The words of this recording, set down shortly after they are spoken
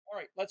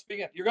Let's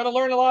begin. You're going to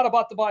learn a lot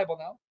about the Bible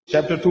now.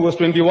 Chapter 2, verse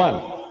 21.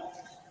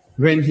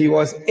 When he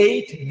was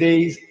 8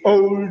 days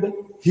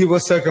old, he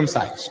was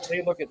circumcised.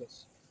 Hey, look at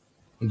this.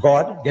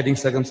 God getting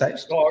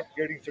circumcised. God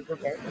getting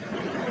circumcised.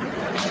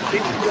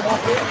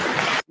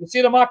 You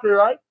see the mockery,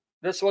 right?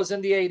 This was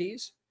in the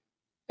 80s.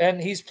 And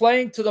he's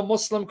playing to the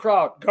Muslim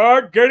crowd.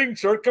 God getting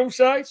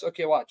circumcised?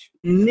 Okay, watch.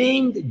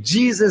 Named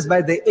Jesus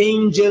by the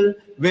angel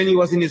when he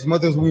was in his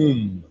mother's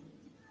womb.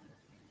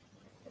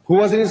 Who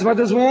was in his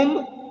mother's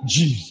womb?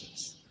 Jesus.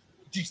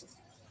 Jesus.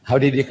 How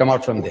did he come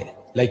out from there?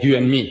 Like you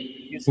and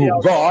me. You see Who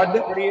God?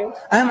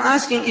 I'm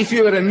asking, if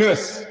you were a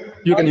nurse,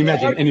 you can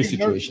imagine any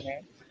situation.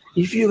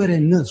 If you were a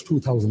nurse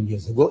 2,000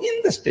 years ago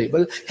in the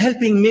stable,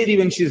 helping Mary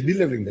when she is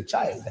delivering the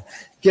child,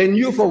 can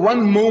you for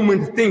one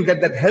moment think that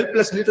that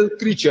helpless little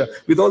creature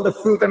with all the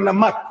filth and the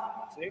muck,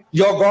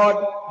 your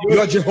God,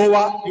 your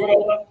Jehovah,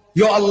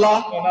 your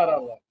Allah? No, not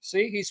Allah.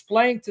 See, he's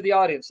playing to the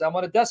audience. I'm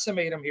going to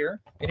decimate him here,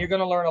 and you're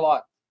going to learn a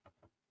lot.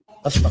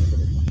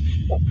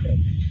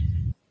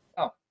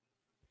 Now,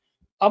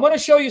 I'm going to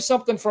show you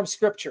something from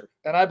Scripture,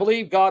 and I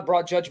believe God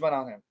brought judgment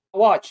on him.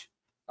 Watch.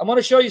 I'm going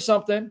to show you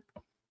something.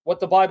 What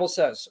the Bible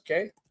says,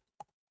 okay?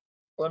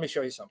 Let me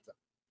show you something.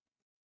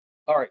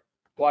 All right,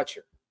 watch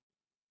here.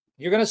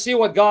 You're going to see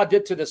what God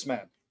did to this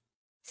man.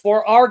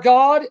 For our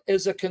God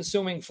is a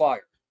consuming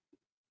fire,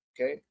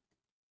 okay?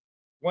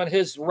 When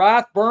his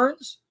wrath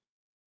burns,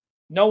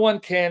 no one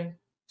can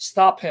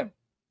stop him.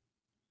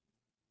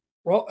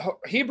 Well,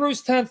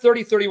 Hebrews 10,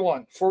 30,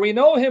 31. For we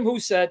know him who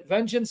said,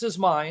 vengeance is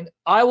mine,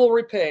 I will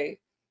repay.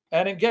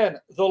 And again,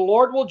 the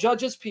Lord will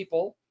judge his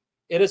people.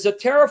 It is a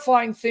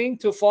terrifying thing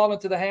to fall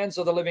into the hands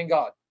of the living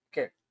God.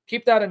 Okay,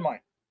 keep that in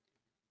mind.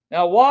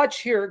 Now watch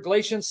here,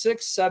 Galatians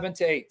 6, 7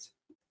 to 8.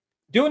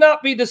 Do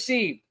not be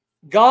deceived.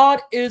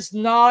 God is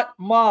not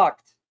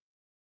mocked.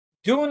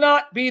 Do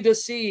not be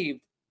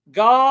deceived.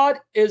 God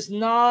is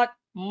not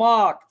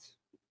mocked.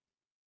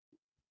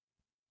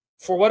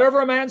 For whatever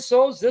a man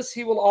sows, this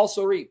he will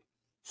also reap.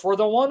 For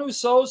the one who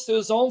sows to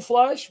his own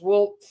flesh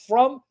will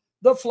from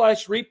the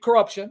flesh reap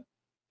corruption.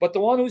 But the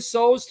one who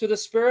sows to the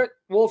Spirit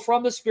will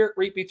from the Spirit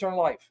reap eternal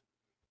life.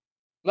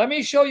 Let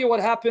me show you what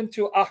happened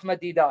to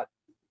Ahmad Deedat.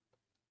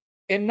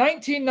 In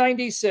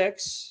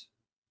 1996,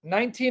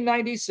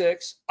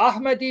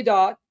 Ahmad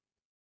Deedat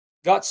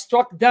got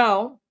struck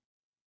down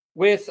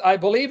with, I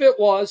believe it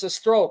was, a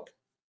stroke.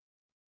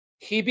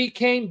 He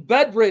became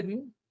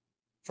bedridden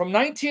from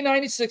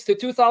 1996 to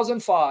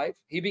 2005.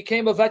 He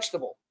became a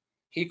vegetable.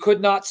 He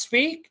could not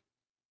speak.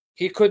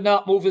 He could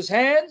not move his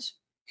hands.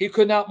 He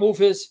could not move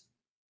his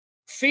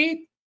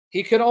feet.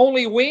 He could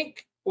only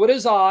wink with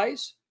his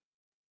eyes,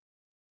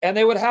 and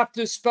they would have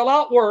to spell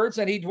out words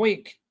and he'd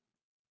wink.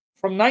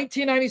 From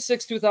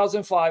 1996 to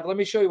 2005, let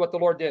me show you what the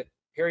Lord did.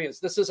 Here he is.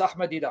 This is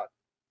Ahmad Deedat.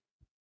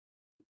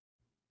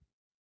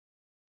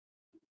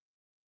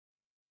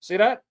 See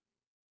that?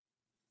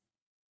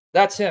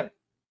 That's him.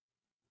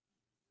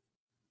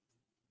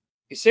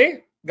 You see?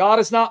 God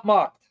is not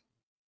mocked.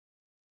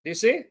 Do you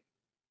see?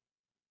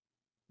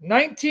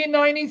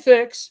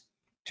 1996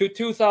 to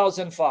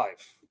 2005.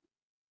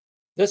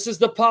 This is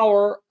the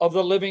power of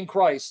the living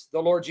Christ,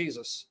 the Lord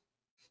Jesus.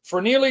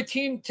 For nearly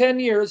 10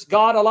 years,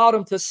 God allowed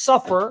him to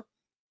suffer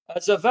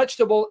as a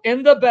vegetable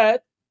in the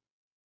bed,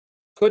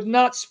 could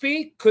not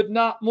speak, could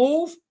not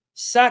move,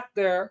 sat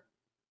there.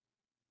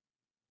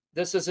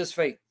 This is his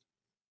fate.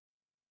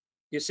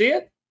 You see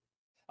it?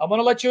 I'm going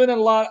to let you in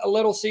a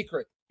little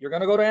secret. You're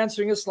going to go to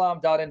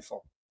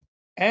answeringislam.info.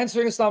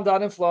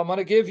 Answeringislam.info, I'm going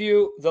to give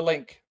you the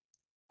link.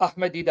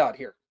 Ahmed Deedat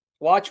here.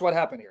 Watch what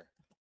happened here.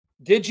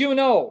 Did you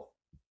know,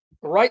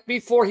 right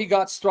before he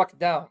got struck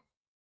down,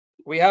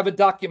 we have it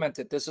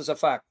documented, this is a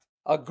fact,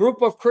 a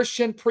group of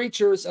Christian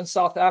preachers in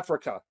South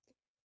Africa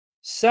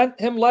sent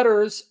him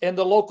letters in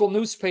the local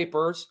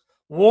newspapers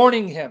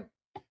warning him,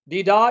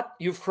 Deedat,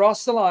 you've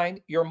crossed the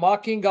line, you're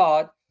mocking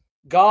God,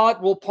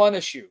 God will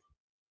punish you.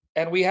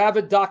 And we have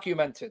it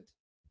documented.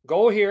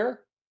 Go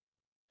here,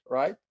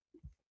 right?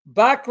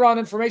 Background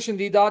information,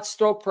 Deedat,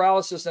 stroke,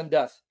 paralysis, and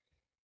death.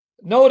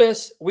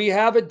 Notice we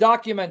have it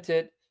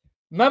documented.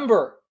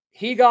 Remember,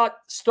 he got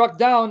struck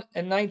down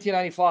in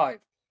 1995.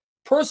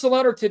 Personal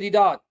letter to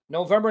Deedat,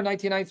 November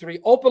 1993.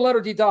 Open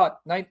letter Deedat,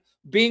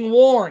 being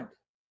warned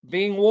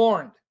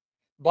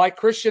by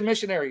Christian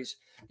missionaries.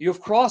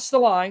 You've crossed the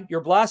line.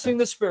 You're blaspheming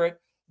the Spirit.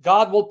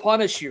 God will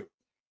punish you.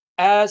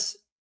 As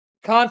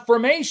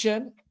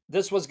confirmation,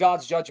 this was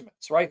God's judgment.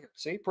 It's right here.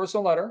 See,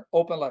 personal letter,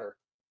 open letter.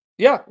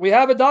 Yeah, we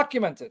have it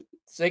documented.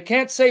 So they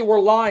can't say we're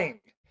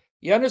lying.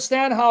 You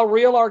understand how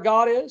real our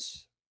God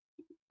is?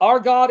 Our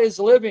God is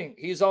living.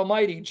 He's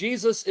almighty.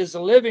 Jesus is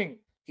living.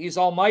 He's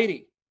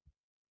almighty.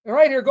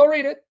 Right here, go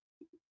read it.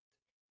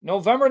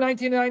 November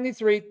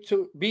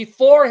 1993,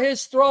 before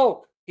his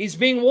stroke, he's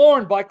being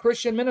warned by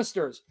Christian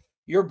ministers.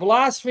 You're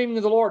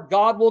blaspheming the Lord.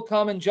 God will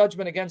come in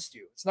judgment against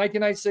you. It's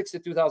 1996 to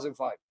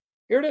 2005.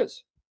 Here it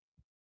is.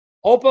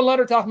 Open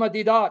letter to Ahmad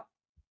Deedat.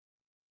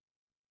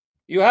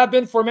 You have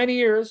been for many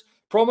years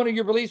promoting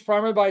your beliefs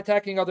primarily by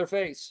attacking other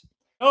faiths.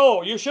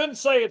 No, you shouldn't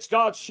say it's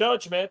God's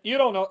judgment. You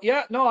don't know.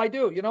 Yeah, no, I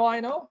do. You know, I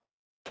know.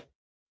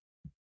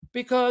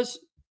 Because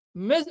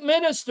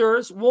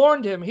ministers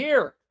warned him,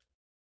 here,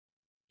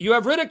 you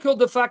have ridiculed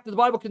the fact that the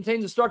Bible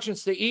contains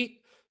instructions to eat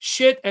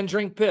shit and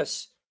drink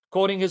piss,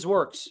 quoting his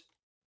works.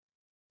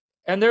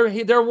 And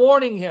they're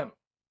warning him.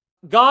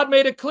 God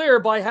made it clear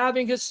by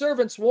having his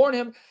servants warn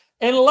him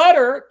in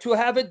letter to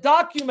have it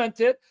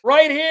documented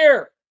right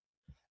here.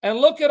 And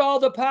look at all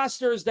the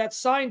pastors that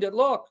signed it.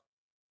 Look,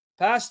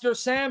 Pastor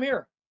Sam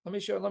here. Let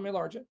me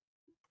enlarge it.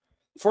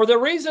 For the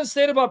reasons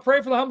stated about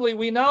pray for the humbly,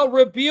 we now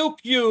rebuke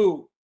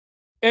you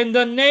in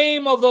the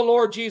name of the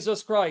Lord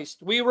Jesus Christ.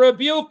 We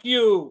rebuke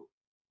you.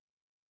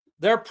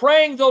 They're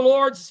praying the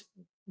Lord's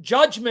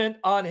judgment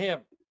on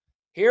him.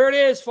 Here it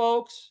is,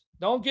 folks.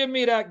 Don't give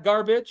me that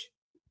garbage.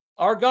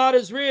 Our God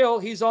is real.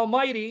 He's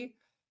almighty,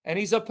 and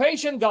he's a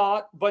patient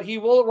God, but he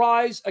will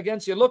rise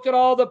against you. Look at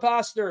all the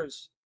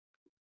pastors.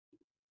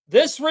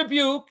 This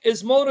rebuke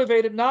is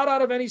motivated not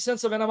out of any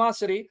sense of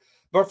animosity,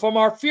 but from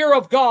our fear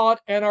of God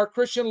and our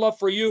Christian love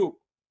for you.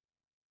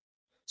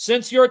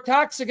 Since your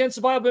attacks against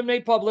the Bible have been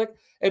made public,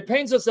 it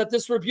pains us that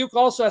this rebuke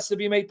also has to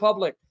be made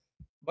public.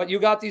 But you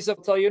got these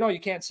that tell you, no, you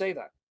can't say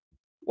that.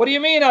 What do you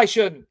mean I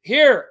shouldn't?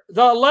 Here,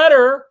 the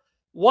letter,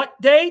 what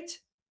date?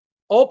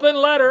 Open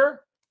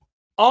letter,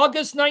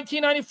 August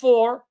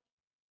 1994,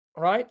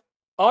 right?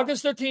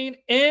 August 13,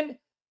 in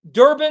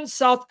Durban,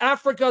 South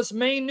Africa's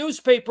main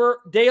newspaper,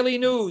 Daily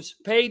News,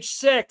 page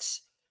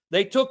 6.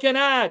 They took an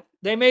ad.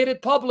 They made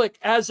it public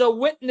as a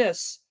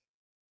witness.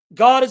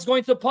 God is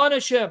going to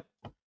punish him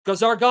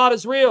because our God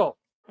is real.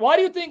 Why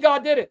do you think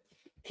God did it?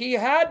 He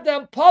had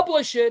them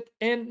publish it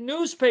in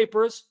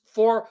newspapers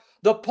for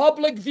the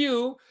public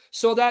view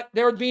so that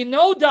there would be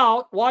no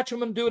doubt what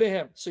I'm do to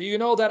him. So you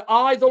know that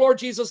I, the Lord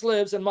Jesus,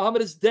 lives and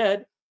Muhammad is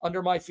dead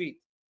under my feet.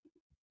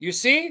 You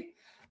see?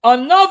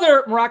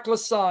 Another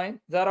miraculous sign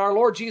that our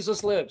Lord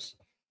Jesus lives.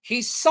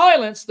 He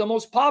silenced the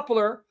most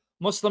popular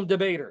Muslim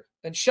debater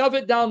and shoved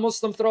it down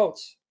Muslim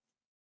throats.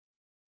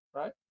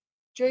 Right?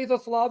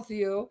 Jesus loves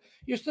you.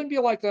 You shouldn't be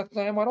like that,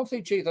 Sam. I don't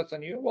see Jesus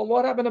in you. Well,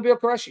 what happened to Bill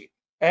Qureshi?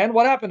 And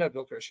what happened to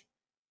Bill Qureshi?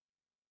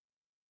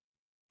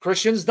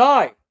 Christians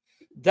die.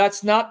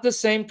 That's not the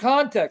same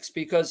context,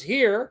 because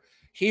here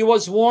he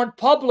was warned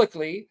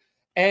publicly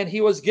and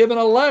he was given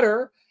a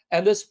letter,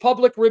 and this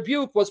public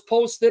rebuke was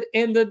posted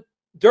in the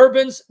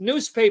Durban's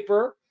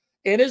newspaper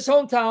in his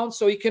hometown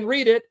so he can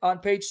read it on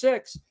page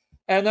 6.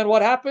 And then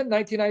what happened?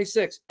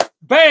 1996.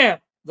 Bam!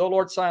 The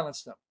Lord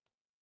silenced him.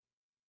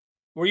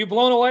 Were you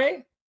blown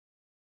away?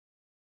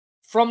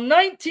 From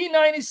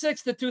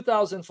 1996 to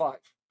 2005.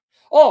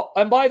 Oh,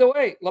 and by the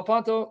way,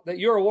 Lepanto, that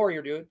you're a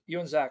warrior, dude. You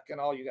and Zach and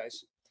all you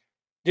guys.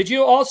 Did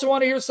you also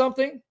want to hear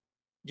something?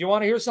 Do you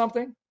want to hear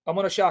something? I'm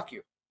going to shock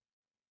you.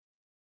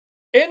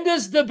 In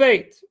this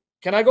debate,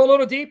 can I go a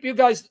little deep? You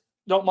guys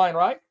don't mind,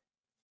 right?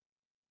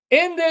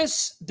 In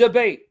this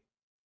debate,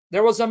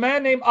 there was a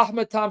man named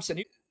Ahmed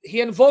Thompson.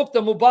 He invoked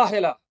the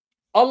Mubahila.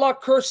 Allah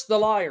cursed the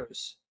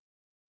liars.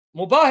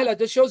 Mubahila,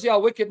 this shows you how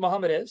wicked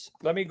Muhammad is.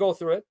 Let me go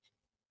through it.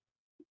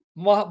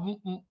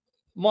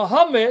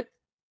 Muhammad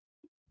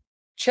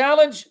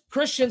challenged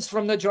Christians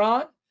from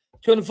Najran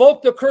to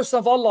invoke the curse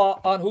of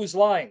Allah on who's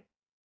lying.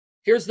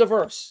 Here's the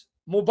verse.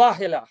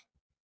 Mubahila.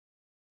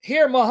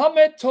 Here,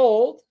 Muhammad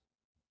told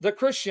the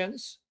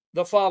Christians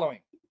the following.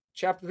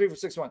 Chapter 3, verse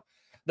 61.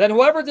 Then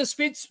whoever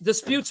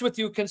disputes with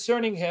you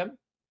concerning him,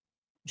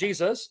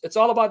 Jesus, it's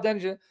all about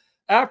danger,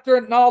 after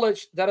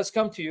knowledge that has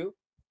come to you,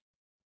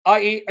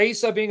 i.e.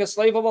 Isa being a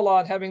slave of Allah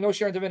and having no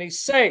share in divinity,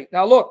 say,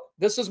 now look,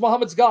 this is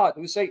Muhammad's God,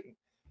 who's Satan,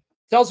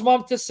 tells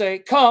Muhammad to say,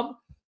 come,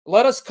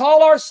 let us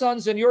call our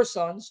sons and your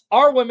sons,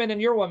 our women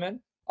and your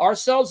women,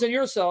 ourselves and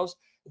yourselves.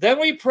 Then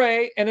we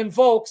pray and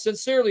invoke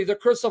sincerely the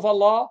curse of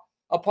Allah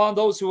upon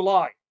those who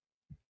lie.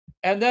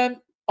 And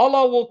then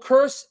Allah will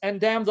curse and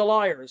damn the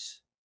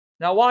liars.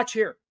 Now watch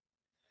here.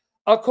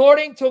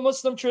 According to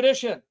Muslim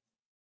tradition,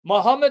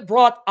 Muhammad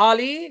brought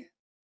Ali,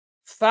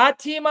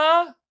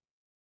 Fatima,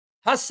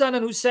 Hassan,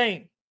 and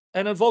Hussein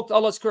and invoked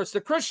Allah's curse. The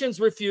Christians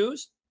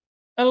refused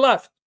and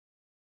left.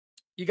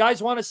 You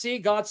guys want to see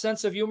God's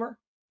sense of humor?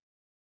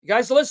 You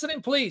guys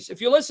listening, please.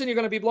 If you listen, you're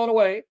going to be blown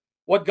away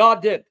what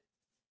God did.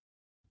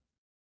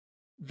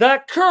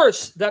 That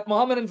curse that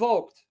Muhammad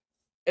invoked,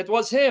 it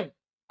was him,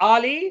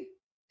 Ali,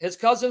 his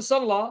cousin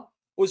son-in-law,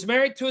 was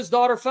married to his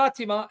daughter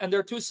Fatima and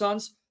their 2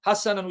 sons,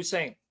 Hassan and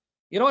Hussein.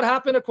 You know what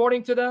happened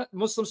according to the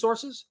Muslim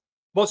sources,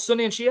 both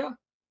Sunni and Shia?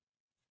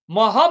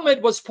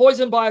 Muhammad was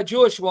poisoned by a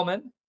Jewish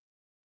woman,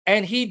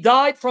 and he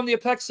died from the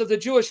effects of the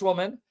Jewish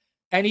woman,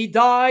 and he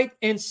died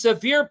in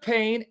severe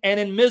pain and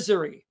in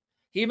misery.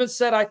 He even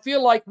said, I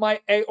feel like my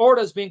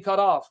aorta is being cut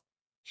off.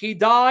 He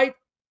died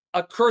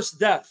a cursed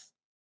death.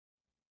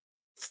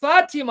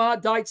 Fatima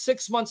died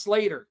 6 months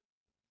later.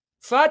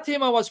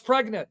 Fatima was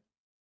pregnant.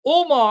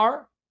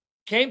 Umar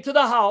came to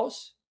the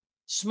house,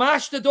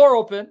 smashed the door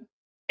open,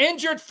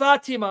 injured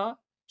Fatima.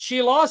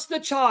 She lost the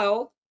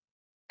child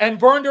and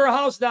burned her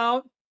house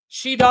down.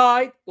 She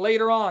died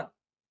later on.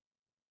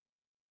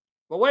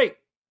 But wait,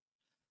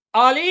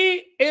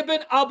 Ali ibn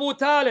Abu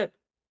Talib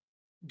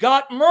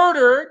got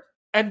murdered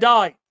and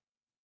died.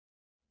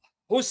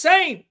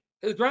 Hussein,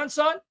 his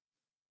grandson,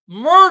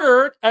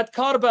 murdered at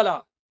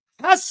Karbala.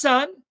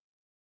 Hassan,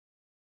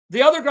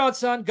 the other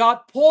grandson,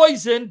 got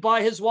poisoned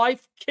by his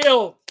wife,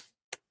 killed.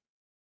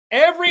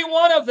 Every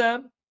one of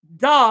them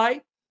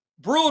died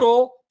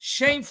brutal,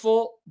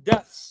 shameful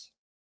deaths.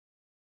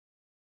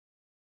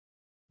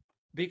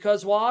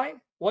 Because why?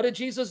 What did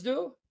Jesus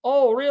do?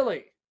 Oh,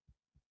 really?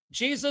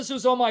 Jesus,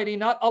 who's Almighty,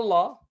 not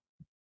Allah.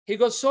 He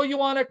goes, so you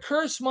want to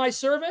curse my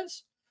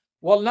servants?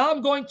 Well, now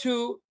I'm going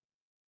to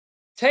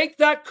take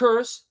that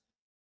curse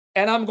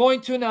and I'm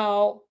going to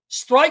now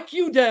strike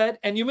you dead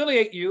and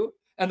humiliate you,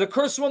 and the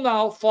curse will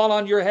now fall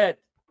on your head.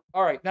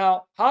 All right,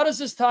 now, how does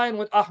this tie in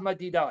with Ahmad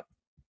Deedat?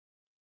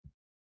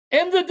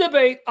 In the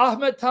debate,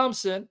 Ahmed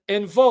Thompson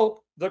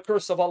invoked the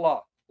curse of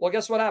Allah. Well,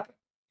 guess what happened?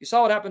 You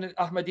saw what happened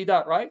to Ahmad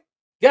Deedat, right?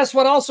 Guess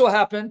what also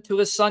happened to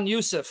his son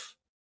Yusuf?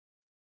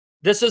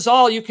 This is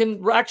all. You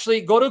can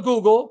actually go to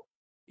Google.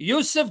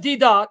 Yusuf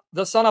Deedat,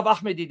 the son of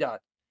Ahmed Deedat.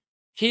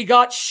 He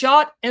got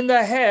shot in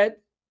the head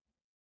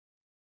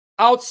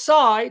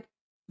outside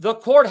the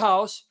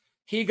courthouse.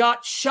 He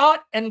got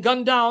shot and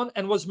gunned down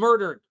and was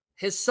murdered.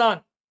 His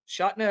son,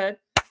 shot in the head,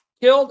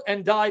 killed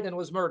and died and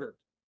was murdered.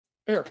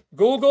 Here,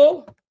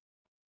 Google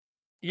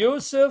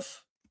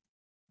Yusuf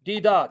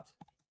Deedat,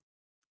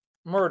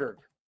 murdered.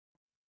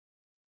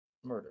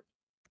 Murdered.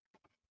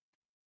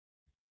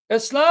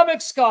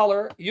 Islamic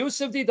scholar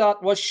Yusuf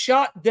Deedat was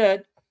shot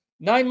dead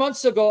 9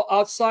 months ago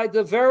outside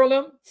the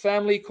Verulam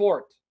family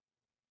court.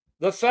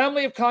 The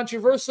family of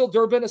controversial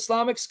Durban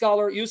Islamic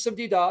scholar Yusuf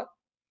Deedat,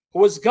 who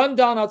was gunned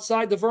down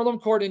outside the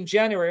Verulam court in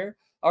January,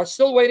 are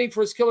still waiting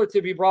for his killer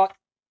to be brought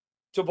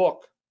to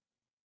book.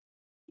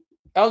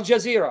 Al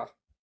Jazeera.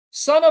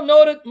 Son of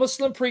noted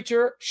Muslim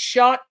preacher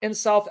shot in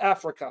South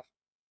Africa.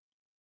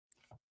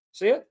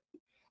 See it?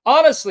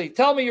 Honestly,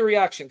 tell me your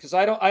reaction, because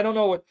I don't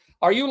know what.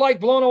 Are you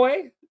like blown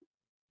away?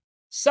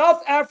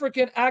 South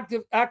African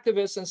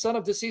activist and son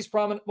of deceased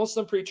prominent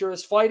Muslim preacher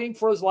is fighting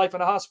for his life in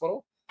a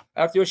hospital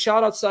after he was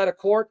shot outside a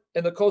court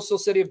in the coastal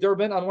city of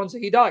Durban on Wednesday.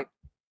 He died.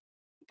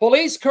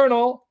 Police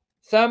Colonel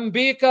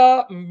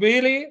Thambika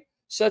Mbili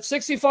said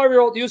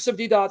 65-year-old Yusuf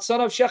Deedat, son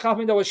of Sheikh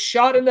Ahmed, was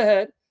shot in the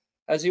head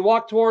as he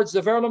walked towards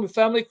the Verulam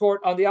family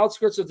court on the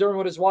outskirts of Durban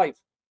with his wife.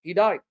 He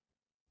died.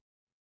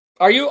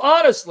 Are you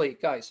honestly,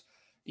 guys,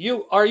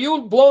 are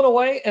you blown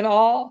away in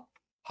awe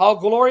how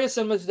glorious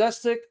and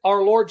majestic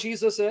our Lord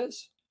Jesus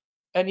is?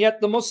 And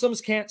yet the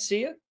Muslims can't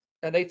see it,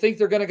 and they think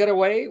they're going to get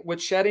away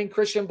with shedding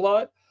Christian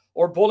blood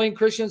or bullying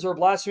Christians or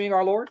blaspheming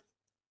our Lord?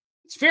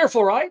 It's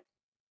fearful, right?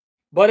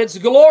 But it's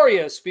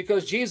glorious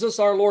because Jesus,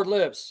 our Lord,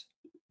 lives.